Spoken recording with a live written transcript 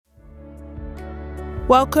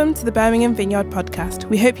Welcome to the Birmingham Vineyard podcast.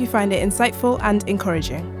 We hope you find it insightful and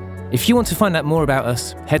encouraging. If you want to find out more about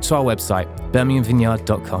us, head to our website,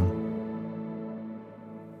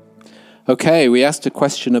 birminghamvineyard.com. Okay, we asked a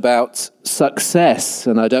question about success,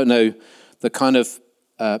 and I don't know the kind of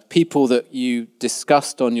people that you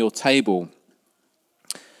discussed on your table,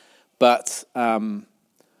 but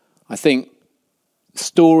I think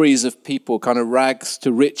stories of people, kind of rags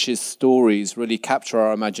to riches stories, really capture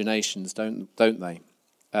our imaginations, don't they?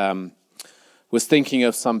 Was thinking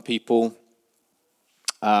of some people,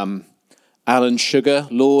 Alan Sugar,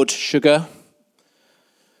 Lord Sugar,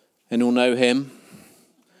 anyone know him?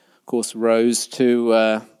 Of course, rose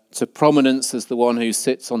to prominence as the one who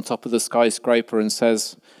sits on top of the skyscraper and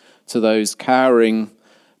says to those cowering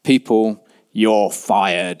people, "You're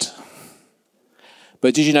fired."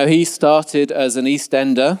 But did you know he started as an East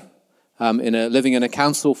Ender, living in a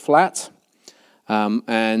council flat,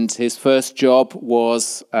 and his first job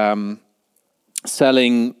was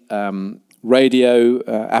selling radio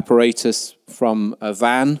apparatus from a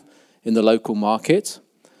van in the local market,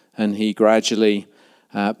 and he gradually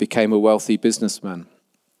became a wealthy businessman.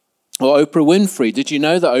 Or Oprah Winfrey. Did you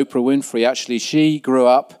know that Oprah Winfrey, actually, she grew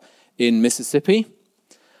up in Mississippi?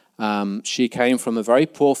 She came from a very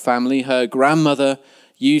poor family. Her grandmother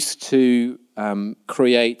used to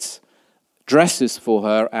create dresses for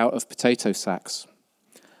her out of potato sacks.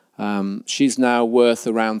 She's now worth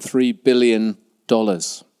around $3 billion.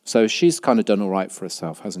 So she's kind of done all right for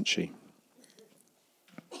herself, hasn't she?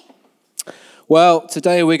 Well,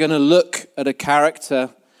 today we're going to look at a character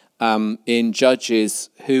in Judges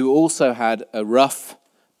who also had a rough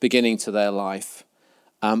beginning to their life,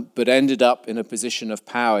 but ended up in a position of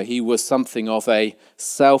power. He was something of a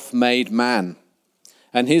self-made man,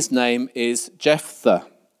 and his name is Jephthah.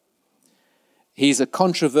 He's a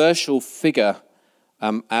controversial figure,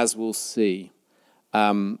 as we'll see.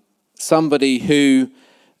 Somebody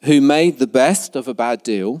who made the best of a bad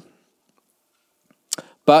deal,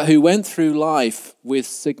 but who went through life with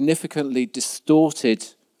significantly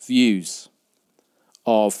distorted views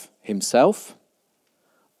of himself,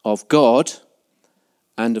 of God,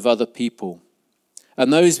 and of other people.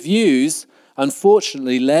 And those views,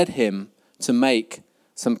 unfortunately, led him to make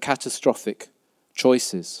some catastrophic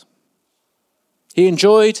choices. He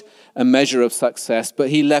enjoyed a measure of success, but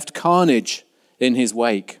he left carnage in his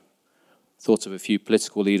wake. Thought of a few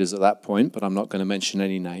political leaders at that point, but I'm not going to mention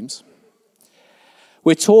any names.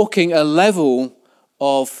 We're talking a level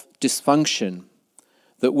of dysfunction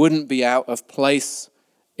that wouldn't be out of place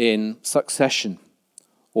in Succession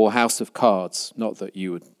or House of Cards. Not that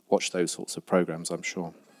you would watch those sorts of programs, I'm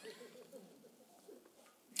sure.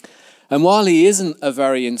 And while he isn't a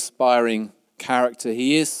very inspiring character,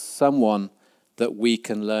 he is someone that we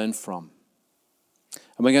can learn from.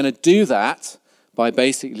 And we're going to do that by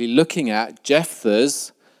basically looking at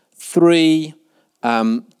Jephthah's three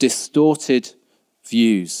distorted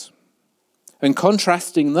views and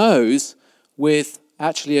contrasting those with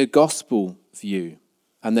actually a gospel view,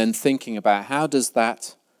 and then thinking about how does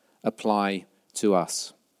that apply to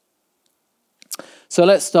us. So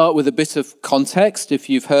let's start with a bit of context. If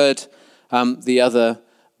you've heard the other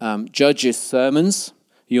Judges sermons,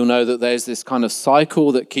 you'll know that there's this kind of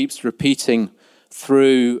cycle that keeps repeating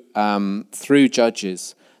through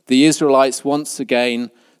Judges. The Israelites once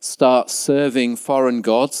again start serving foreign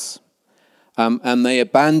gods, and they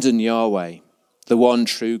abandon Yahweh, the one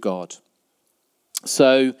true God.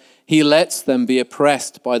 So he lets them be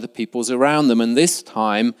oppressed by the peoples around them, and this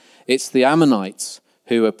time it's the Ammonites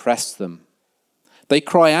who oppress them. They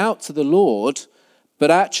cry out to the Lord, but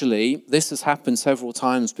actually this has happened several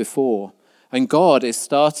times before, and God is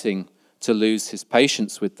starting to lose his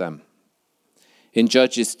patience with them. In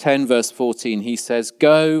Judges 10 verse 14, he says,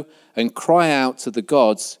 "Go and cry out to the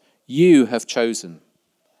gods you have chosen.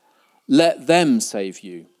 Let them save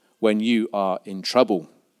you when you are in trouble."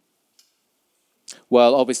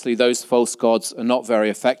 Well, obviously those false gods are not very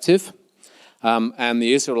effective, and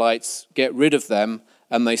the Israelites get rid of them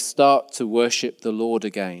and they start to worship the Lord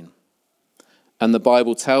again. And the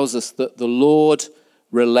Bible tells us that the Lord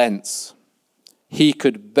relents. He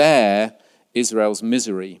could bear Israel's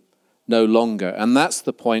misery no longer. And that's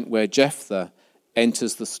the point where Jephthah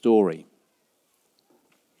enters the story.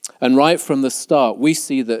 And right from the start, we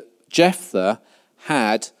see that Jephthah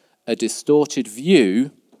had a distorted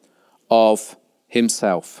view of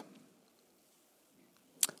himself.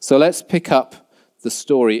 So let's pick up the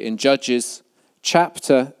story in Judges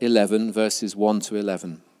chapter 11, verses 1 to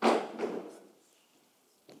 11.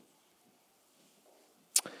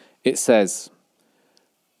 It says,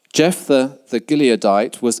 Jephthah the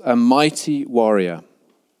Gileadite was a mighty warrior.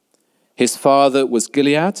 His father was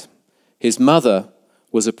Gilead. His mother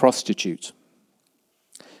was a prostitute.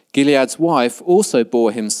 Gilead's wife also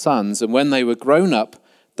bore him sons, and when they were grown up,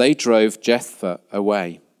 they drove Jephthah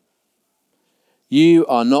away. You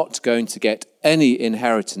are not going to get any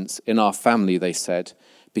inheritance in our family, they said,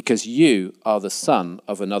 because you are the son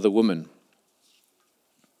of another woman.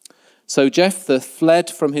 So Jephthah fled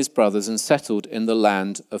from his brothers and settled in the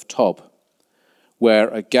land of Tob, where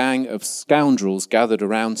a gang of scoundrels gathered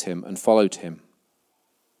around him and followed him.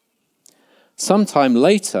 Sometime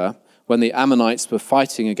later, when the Ammonites were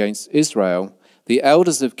fighting against Israel, the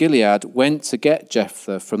elders of Gilead went to get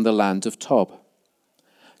Jephthah from the land of Tob.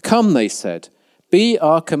 Come, they said, be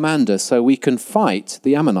our commander so we can fight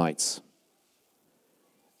the Ammonites.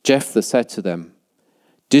 Jephthah said to them,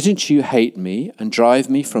 didn't you hate me and drive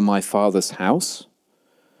me from my father's house?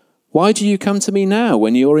 Why do you come to me now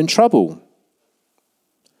when you are in trouble?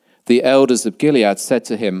 The elders of Gilead said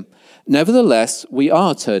to him, nevertheless, we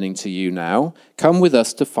are turning to you now. Come with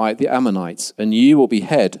us to fight the Ammonites, and you will be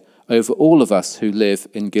head over all of us who live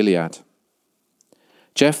in Gilead.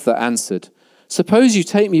 Jephthah answered, suppose you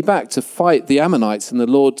take me back to fight the Ammonites and the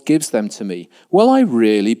Lord gives them to me. Will I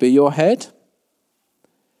really be your head?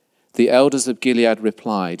 The elders of Gilead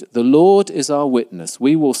replied, the Lord is our witness.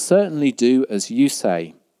 We will certainly do as you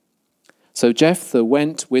say. So Jephthah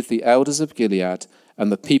went with the elders of Gilead, and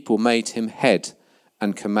the people made him head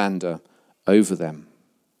and commander over them.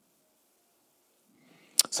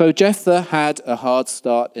 So Jephthah had a hard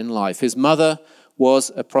start in life. His mother was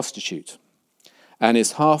a prostitute, and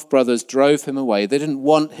his half-brothers drove him away. They didn't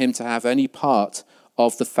want him to have any part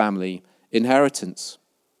of the family inheritance.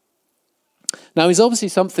 Now, he's obviously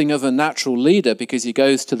something of a natural leader because he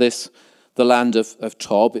goes to the land of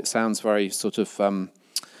Tob. It sounds very sort of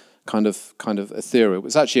kind of ethereal.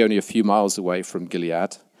 It's actually only a few miles away from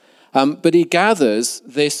Gilead. But he gathers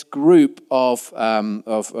this group of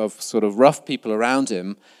sort of rough people around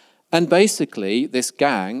him, and basically this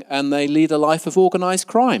gang, and they lead a life of organized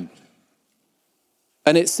crime.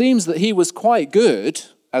 And it seems that he was quite good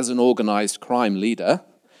as an organized crime leader,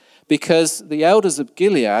 because the elders of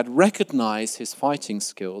Gilead recognize his fighting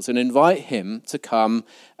skills and invite him to come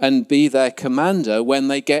and be their commander when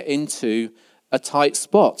they get into a tight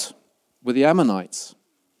spot with the Ammonites.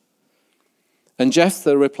 And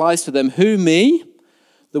Jephthah replies to them, who, me?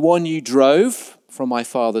 The one you drove from my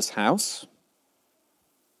father's house?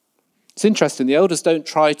 It's interesting, the elders don't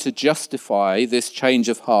try to justify this change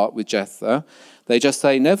of heart with Jephthah. They just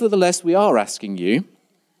say, nevertheless, we are asking you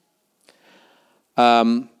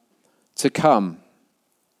to come.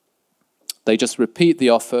 They just repeat the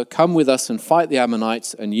offer, come with us and fight the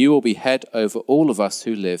Ammonites, and you will be head over all of us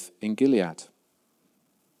who live in Gilead.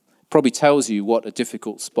 Probably tells you what a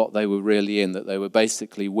difficult spot they were really in, that they were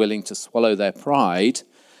basically willing to swallow their pride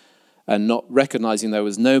and not recognizing there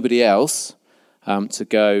was nobody else to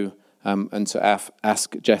go and to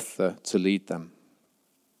ask Jephthah to lead them.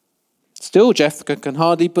 Still, Jephthah can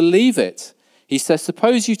hardly believe it. He says,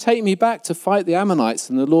 suppose you take me back to fight the Ammonites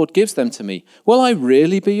and the Lord gives them to me. Will I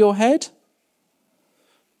really be your head?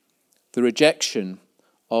 The rejection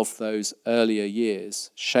of those earlier years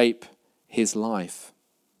shape his life.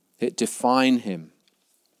 It define him.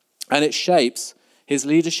 And it shapes his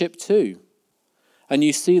leadership too. And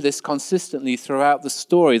you see this consistently throughout the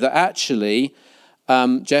story, that actually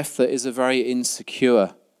Jephthah is a very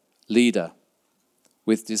insecure leader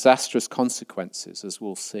with disastrous consequences, as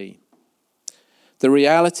we'll see. The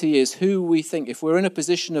reality is who we think, if we're in a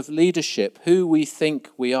position of leadership, who we think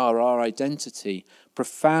we are, our identity,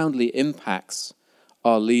 profoundly impacts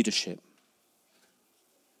our leadership.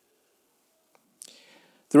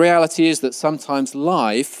 The reality is that sometimes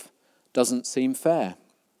life doesn't seem fair.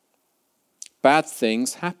 Bad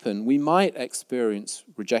things happen. We might experience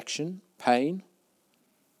rejection, pain,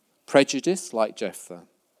 prejudice like Jephthah.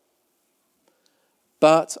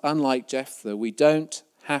 But unlike Jephthah, we don't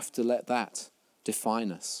have to let that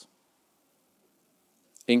define us.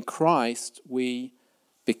 In Christ, we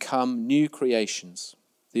become new creations.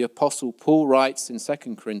 The Apostle Paul writes in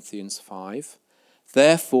 2 Corinthians 5,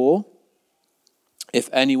 therefore, if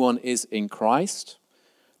anyone is in Christ,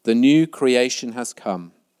 the new creation has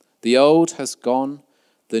come. The old has gone,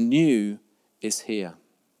 the new is here.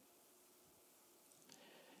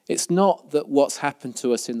 It's not that what's happened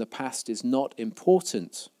to us in the past is not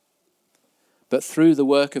important, but through the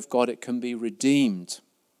work of God, it can be redeemed.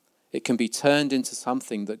 It can be turned into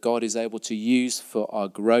something that God is able to use for our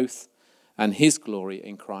growth and his glory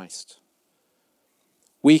in Christ.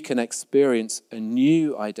 We can experience a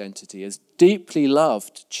new identity as deeply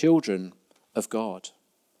loved children of God.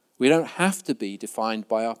 We don't have to be defined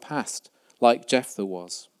by our past like Jephthah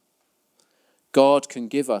was. God can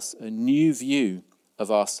give us a new view of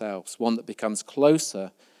ourselves, one that becomes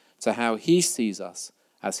closer to how he sees us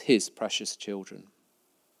as his precious children.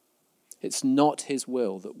 It's not his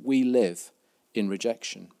will that we live in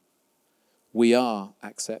rejection. We are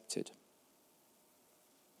accepted.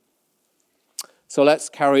 So let's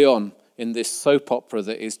carry on in this soap opera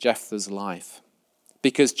that is Jephthah's life.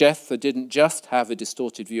 Because Jephthah didn't just have a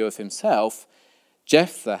distorted view of himself,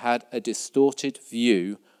 Jephthah had a distorted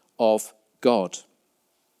view of God.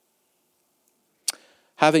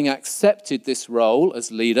 Having accepted this role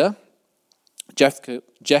as leader,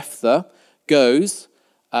 Jephthah goes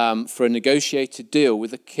for a negotiated deal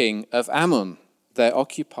with the king of Ammon, their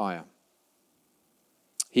occupier.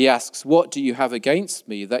 He asks, "What do you have against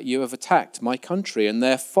me that you have attacked my country?" And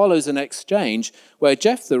there follows an exchange where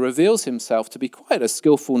Jephthah reveals himself to be quite a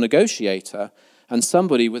skillful negotiator and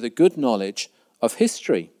somebody with a good knowledge of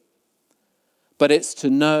history. But it's to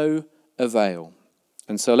no avail.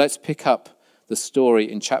 And so let's pick up the story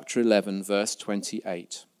in chapter 11, verse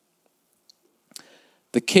 28.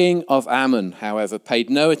 The king of Ammon, however, paid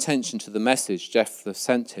no attention to the message Jephthah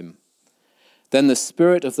sent him. Then the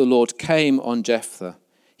Spirit of the Lord came on Jephthah.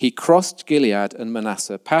 He crossed Gilead and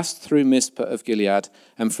Manasseh, passed through Mizpah of Gilead,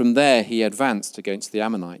 and from there he advanced against the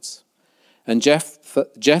Ammonites. And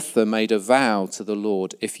Jephthah made a vow to the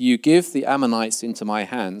Lord, "If you give the Ammonites into my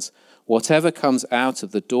hands, whatever comes out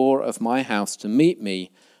of the door of my house to meet me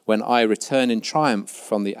when I return in triumph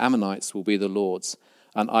from the Ammonites will be the Lord's,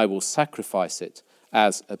 and I will sacrifice it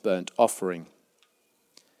as a burnt offering."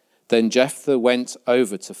 Then Jephthah went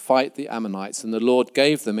over to fight the Ammonites, and the Lord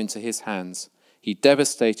gave them into his hands. He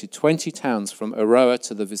devastated 20 towns from Aroer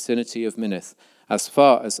to the vicinity of Minnith, as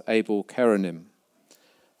far as Abel-Keramim.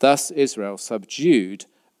 Thus Israel subdued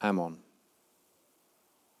Ammon.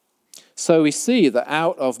 So we see that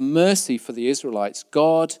out of mercy for the Israelites,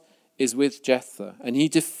 God is with Jephthah, and he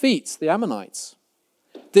defeats the Ammonites.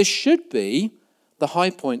 This should be the high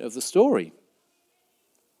point of the story.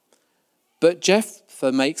 But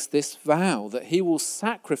Jephthah makes this vow that he will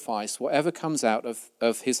sacrifice whatever comes out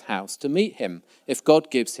of his house to meet him if God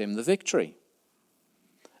gives him the victory.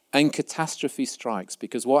 And catastrophe strikes,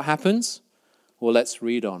 because what happens? Well, let's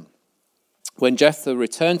read on. When Jephthah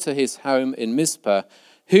returned to his home in Mizpah,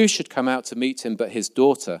 who should come out to meet him but his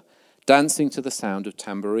daughter, dancing to the sound of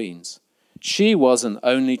tambourines? She was an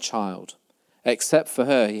only child. Except for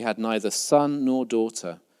her, he had neither son nor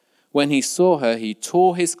daughter. When he saw her, he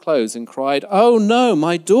tore his clothes and cried, "Oh no,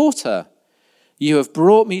 my daughter! You have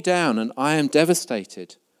brought me down, and I am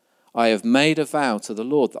devastated. I have made a vow to the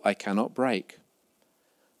Lord that I cannot break."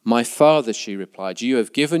 "My father," she replied, "you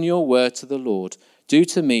have given your word to the Lord. Do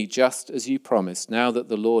to me just as you promised, now that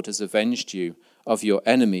the Lord has avenged you of your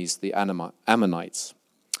enemies, the Ammonites.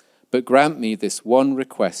 But grant me this one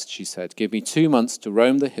request," she said. "Give me 2 months to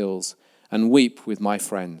roam the hills and weep with my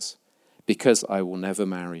friends, because I will never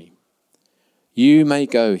marry." "You may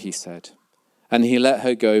go," he said. And he let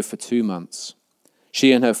her go for 2 months.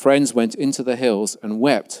 She and her friends went into the hills and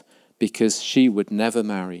wept because she would never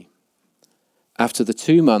marry. After the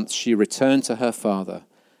 2 months, she returned to her father,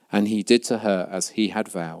 and he did to her as he had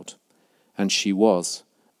vowed, and she was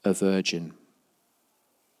a virgin.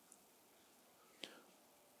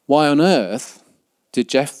 Why on earth did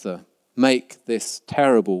Jephthah make this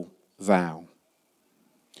terrible vow?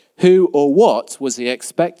 Who or what was he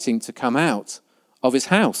expecting to come out of his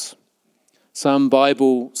house? Some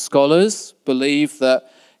Bible scholars believe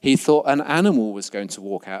that he thought an animal was going to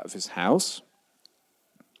walk out of his house,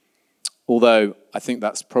 although I think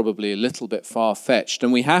that's probably a little bit far-fetched.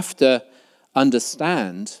 And we have to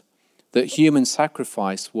understand that human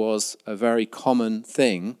sacrifice was a very common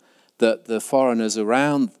thing that the foreigners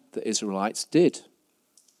around the Israelites did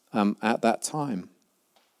at that time.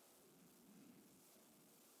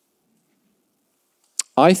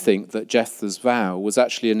 I think that Jephthah's vow was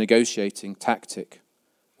actually a negotiating tactic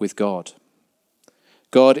with God.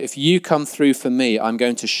 God, if you come through for me, I'm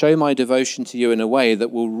going to show my devotion to you in a way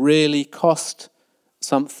that will really cost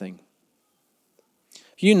something.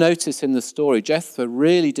 If you notice in the story, Jephthah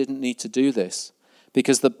really didn't need to do this,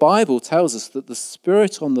 because the Bible tells us that the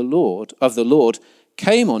Spirit of the Lord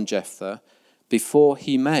came on Jephthah before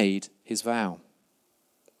he made his vow.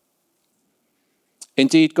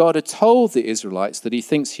 Indeed, God had told the Israelites that he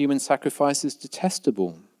thinks human sacrifice is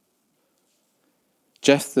detestable.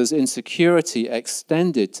 Jephthah's insecurity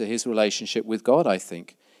extended to his relationship with God, I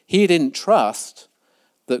think. He didn't trust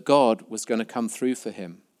that God was going to come through for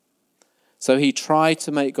him. So he tried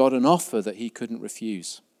to make God an offer that he couldn't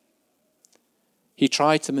refuse. He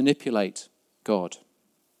tried to manipulate God.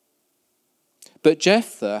 But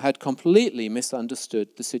Jephthah had completely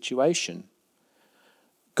misunderstood the situation.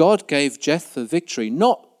 God gave Jephthah victory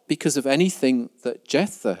not because of anything that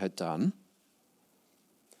Jephthah had done,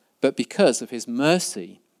 but because of his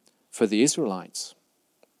mercy for the Israelites.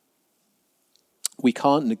 We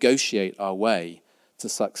can't negotiate our way to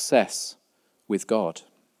success with God.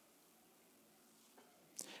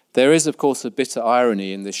 There is, of course, a bitter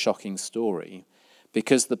irony in this shocking story,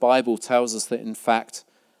 because the Bible tells us that, in fact,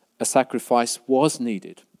 a sacrifice was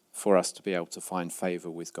needed for us to be able to find favor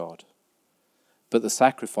with God. But the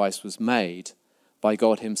sacrifice was made by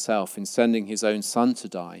God himself in sending his own Son to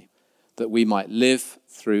die, that we might live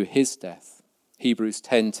through his death. Hebrews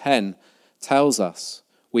 10:10 tells us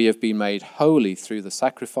we have been made holy through the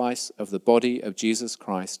sacrifice of the body of Jesus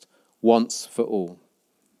Christ once for all.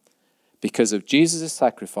 Because of Jesus'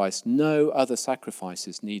 sacrifice, no other sacrifice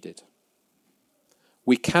is needed.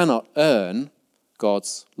 We cannot earn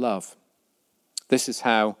God's love. This is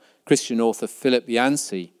how Christian author Philip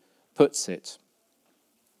Yancey puts it.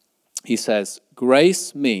 He says,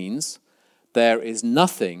 grace means there is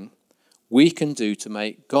nothing we can do to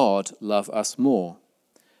make God love us more.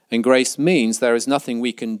 And grace means there is nothing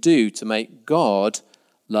we can do to make God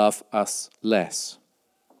love us less.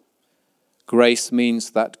 Grace means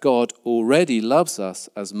that God already loves us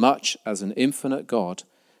as much as an infinite God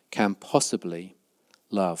can possibly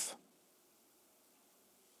love.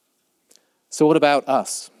 So what about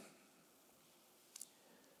us?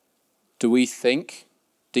 Do we think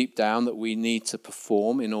deep down that we need to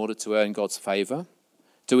perform in order to earn God's favor?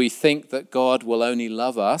 Do we think that God will only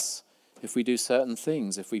love us if we do certain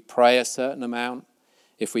things, if we pray a certain amount,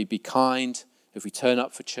 if we be kind, if we turn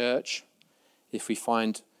up for church, if we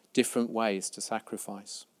find different ways to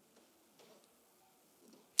sacrifice?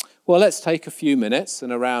 Well, let's take a few minutes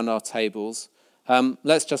and around our tables,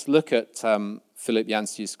 let's just look at Philip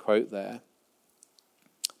Yancey's quote there.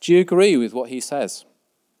 Do you agree with what he says?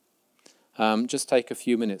 Just take a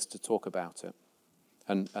few minutes to talk about it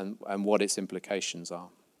and what its implications are.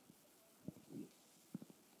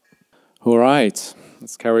 All right,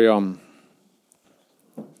 let's carry on.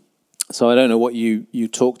 So I don't know what you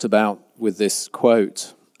talked about with this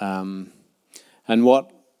quote. And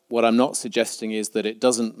what I'm not suggesting is that it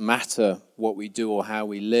doesn't matter what we do or how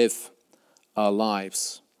we live our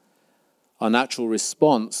lives. Our natural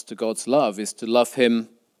response to God's love is to love him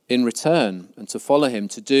in return and to follow him,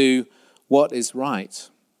 to do what is right.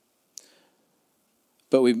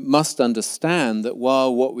 But we must understand that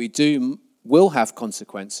while what we do will have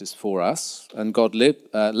consequences for us, and God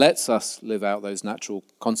lets us live out those natural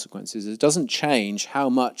consequences, it doesn't change how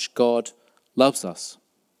much God loves us.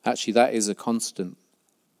 Actually, that is a constant.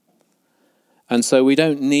 And so we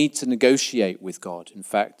don't need to negotiate with God. In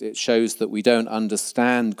fact, it shows that we don't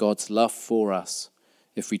understand God's love for us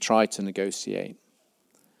if we try to negotiate.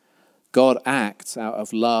 God acts out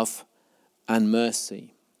of love and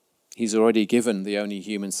mercy. He's already given the only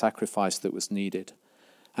human sacrifice that was needed,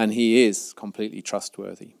 and he is completely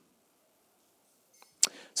trustworthy.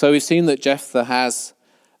 So we've seen that Jephthah has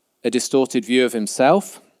a distorted view of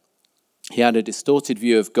himself. He had a distorted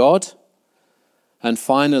view of God. And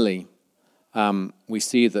finally, we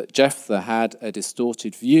see that Jephthah had a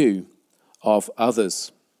distorted view of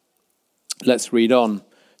others. Let's read on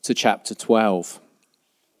to chapter 12.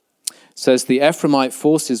 It says, the Ephraimite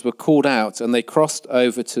forces were called out and they crossed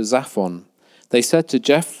over to Zaphon. They said to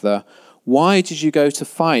Jephthah, why did you go to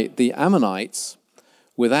fight the Ammonites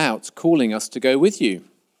without calling us to go with you?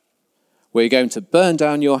 We're going to burn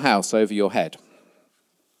down your house over your head.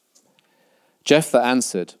 Jephthah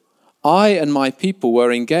answered, I and my people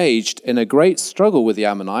were engaged in a great struggle with the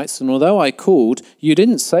Ammonites, and although I called, you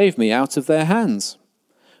didn't save me out of their hands.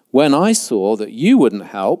 When I saw that you wouldn't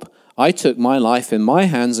help, I took my life in my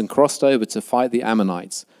hands and crossed over to fight the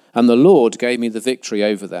Ammonites, and the Lord gave me the victory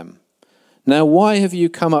over them. Now why have you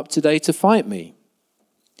come up today to fight me?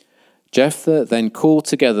 Jephthah then called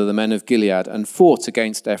together the men of Gilead and fought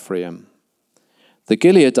against Ephraim. The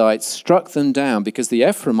Gileadites struck them down because the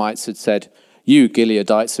Ephraimites had said, you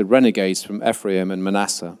Gileadites are renegades from Ephraim and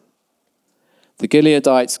Manasseh. The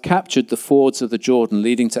Gileadites captured the fords of the Jordan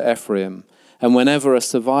leading to Ephraim, and whenever a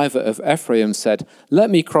survivor of Ephraim said,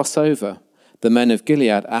 let me cross over, the men of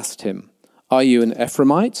Gilead asked him, are you an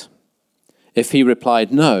Ephraimite? If he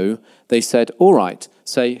replied no, they said, all right,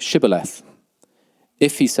 say Shibboleth.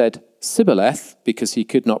 If he said Sibboleth, because he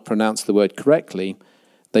could not pronounce the word correctly,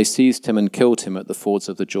 they seized him and killed him at the fords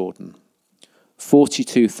of the Jordan.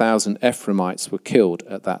 42,000 Ephraimites were killed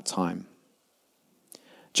at that time.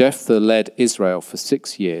 Jephthah led Israel for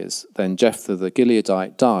 6 years. Then Jephthah the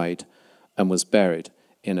Gileadite died and was buried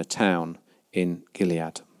in a town in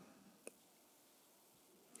Gilead.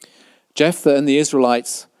 Jephthah and the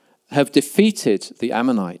Israelites have defeated the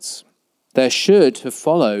Ammonites, there should have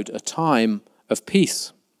followed a time of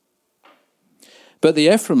peace. But the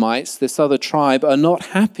Ephraimites, this other tribe, are not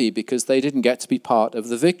happy because they didn't get to be part of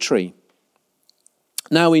the victory.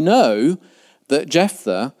 Now we know that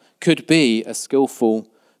Jephthah could be a skillful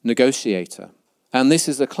negotiator. And this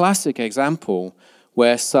is a classic example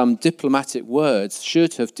where some diplomatic words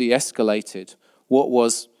should have de-escalated what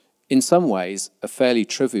was, in some ways, a fairly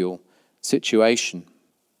trivial situation.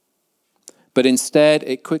 But instead,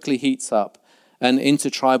 it quickly heats up and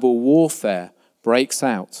intertribal warfare breaks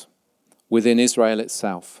out within Israel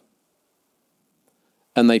itself.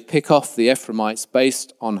 And they pick off the Ephraimites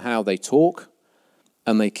based on how they talk,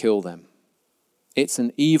 and they kill them. It's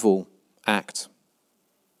an evil act.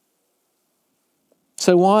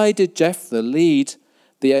 So why did Jephthah lead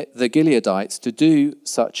the Gileadites to do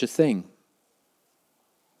such a thing?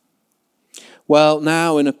 Well,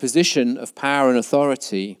 now in a position of power and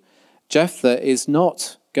authority, Jephthah is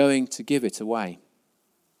not going to give it away.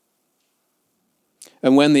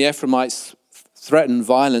 And when the Ephraimites threaten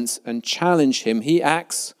violence and challenge him, he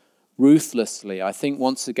acts ruthlessly. I think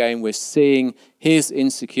once again we're seeing his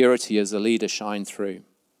insecurity as a leader shine through.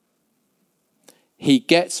 He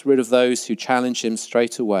gets rid of those who challenge him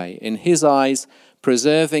straight away. In his eyes,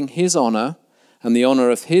 preserving his honor and the honor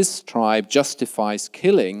of his tribe justifies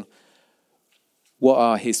killing what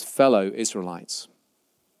are his fellow Israelites.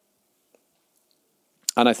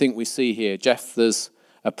 And I think we see here Jephthah's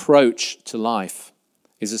approach to life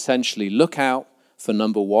is essentially look out for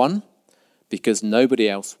number one because nobody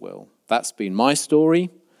else will. That's been my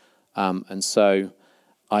story, and so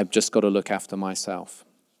I've just got to look after myself.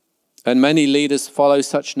 And many leaders follow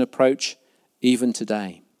such an approach even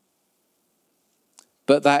today.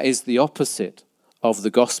 But that is the opposite of the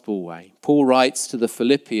gospel way. Paul writes to the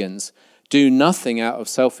Philippians, do nothing out of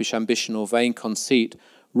selfish ambition or vain conceit,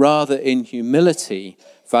 rather in humility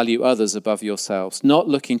value others above yourselves, not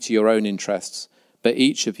looking to your own interests, but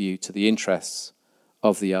each of you to the interests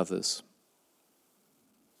of the others.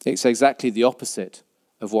 It's exactly the opposite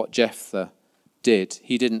of what Jephthah did.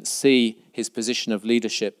 He didn't see his position of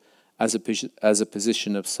leadership as a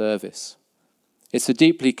position of service. It's a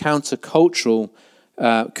deeply countercultural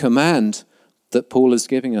command that Paul is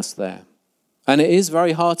giving us there. And it is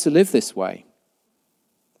very hard to live this way.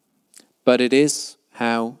 But it is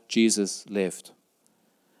how Jesus lived.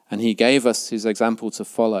 And he gave us his example to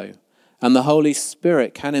follow. And the Holy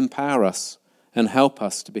Spirit can empower us and help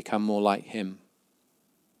us to become more like him.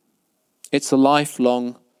 It's a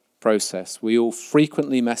lifelong process. We all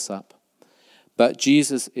frequently mess up. But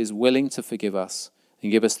Jesus is willing to forgive us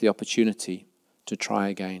and give us the opportunity to try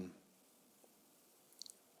again.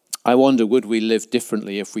 I wonder, would we live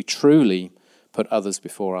differently if we truly put others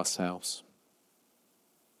before ourselves?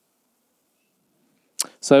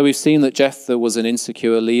 So we've seen that Jephthah was an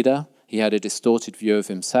insecure leader. He had a distorted view of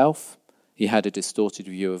himself. He had a distorted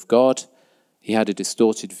view of God. He had a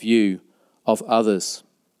distorted view of others.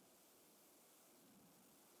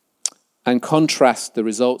 And contrast the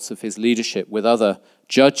results of his leadership with other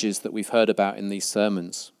judges that we've heard about in these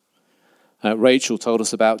sermons. Rachel told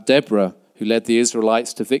us about Deborah, who led the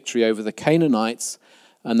Israelites to victory over the Canaanites,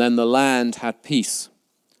 and then the land had peace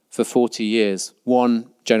for 40 years,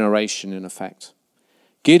 one generation in effect.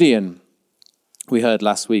 Gideon, we heard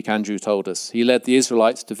last week, Andrew told us, he led the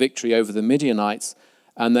Israelites to victory over the Midianites,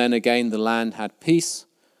 and then again the land had peace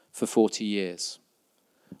for 40 years.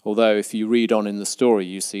 Although if you read on in the story,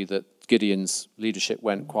 you see that Gideon's leadership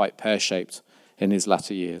went quite pear-shaped in his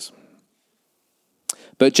latter years.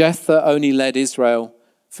 But Jephthah only led Israel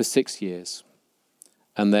for 6 years,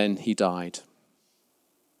 and then he died.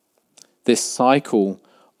 This cycle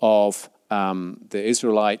of the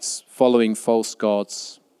Israelites following false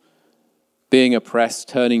gods, being oppressed,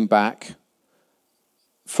 turning back,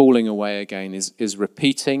 falling away again is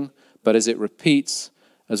repeating, but as it repeats,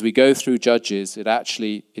 as we go through Judges, it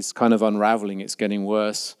actually is kind of unraveling. It's getting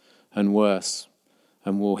worse and worse.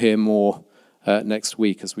 And we'll hear more next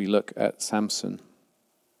week as we look at Samson.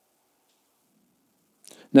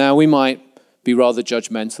 Now, we might be rather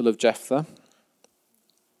judgmental of Jephthah,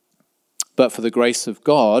 but for the grace of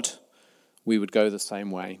God, we would go the same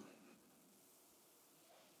way.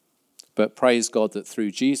 But praise God that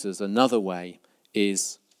through Jesus, another way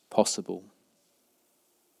is possible.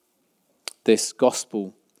 This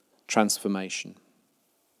gospel transformation.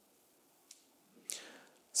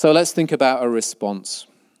 So let's think about a response.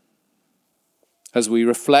 As we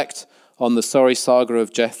reflect on the sorry saga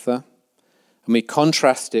of Jephthah, and we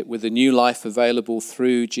contrast it with the new life available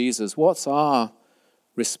through Jesus, what's our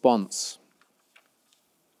response?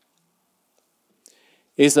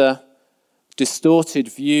 Is a distorted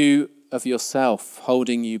view of yourself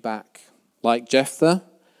holding you back? Like Jephthah,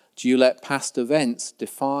 do you let past events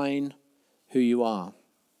define who you are?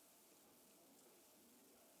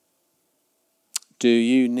 Do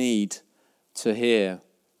you need to hear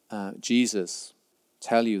Jesus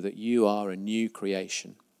tell you that you are a new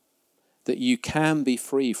creation, that you can be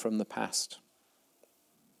free from the past?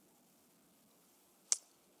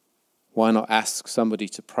 Why not ask somebody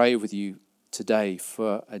to pray with you today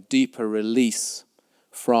for a deeper release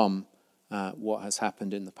from what has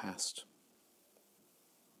happened in the past?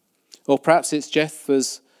 Or perhaps it's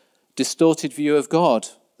Jephthah's distorted view of God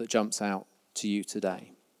that jumps out to you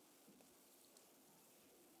today.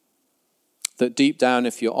 That deep down,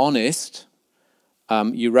 if you're honest,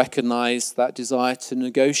 you recognize that desire to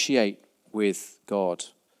negotiate with God,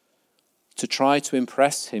 to try to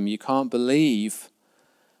impress him. You can't believe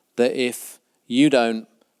that if you don't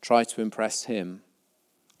try to impress him,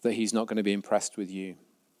 that he's not going to be impressed with you.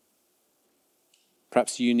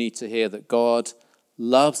 Perhaps you need to hear that God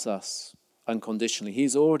loves us unconditionally.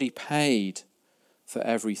 He's already paid for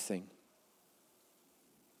everything.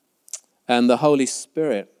 And the Holy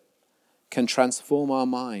Spirit can transform our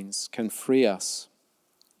minds, can free us,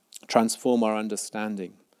 transform our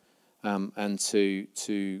understanding, and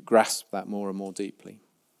to grasp that more and more deeply.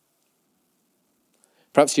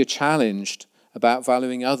 Perhaps you're challenged about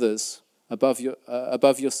valuing others above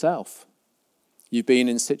yourself. You've been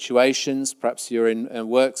in situations, perhaps you're in a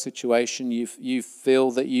work situation, you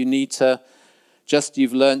feel that you need to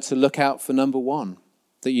you've learned to look out for number one,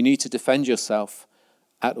 that you need to defend yourself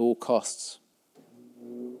at all costs.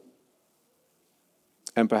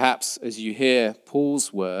 And perhaps as you hear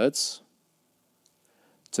Paul's words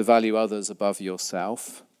to value others above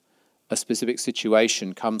yourself, a specific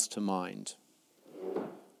situation comes to mind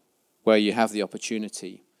where you have the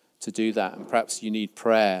opportunity to do that. And perhaps you need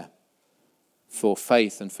prayer for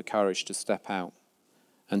faith and for courage to step out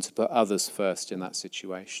and to put others first in that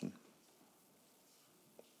situation.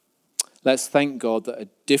 Let's thank God that a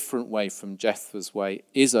different way from Jephthah's way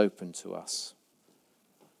is open to us.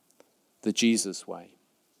 The Jesus way,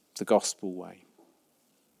 the gospel way.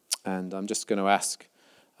 And I'm just going to ask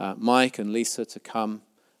Mike and Lisa to come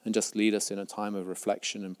and just lead us in a time of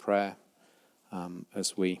reflection and prayer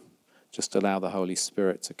as we just allow the Holy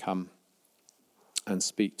Spirit to come and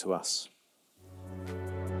speak to us.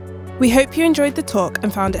 We hope you enjoyed the talk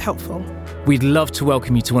and found it helpful. We'd love to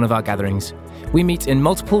welcome you to one of our gatherings. We meet in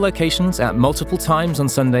multiple locations at multiple times on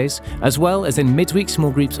Sundays, as well as in midweek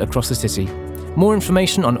small groups across the city. More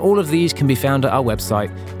information on all of these can be found at our website,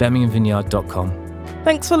 birminghamvineyard.com.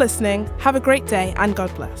 Thanks for listening. Have a great day and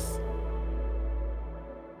God bless.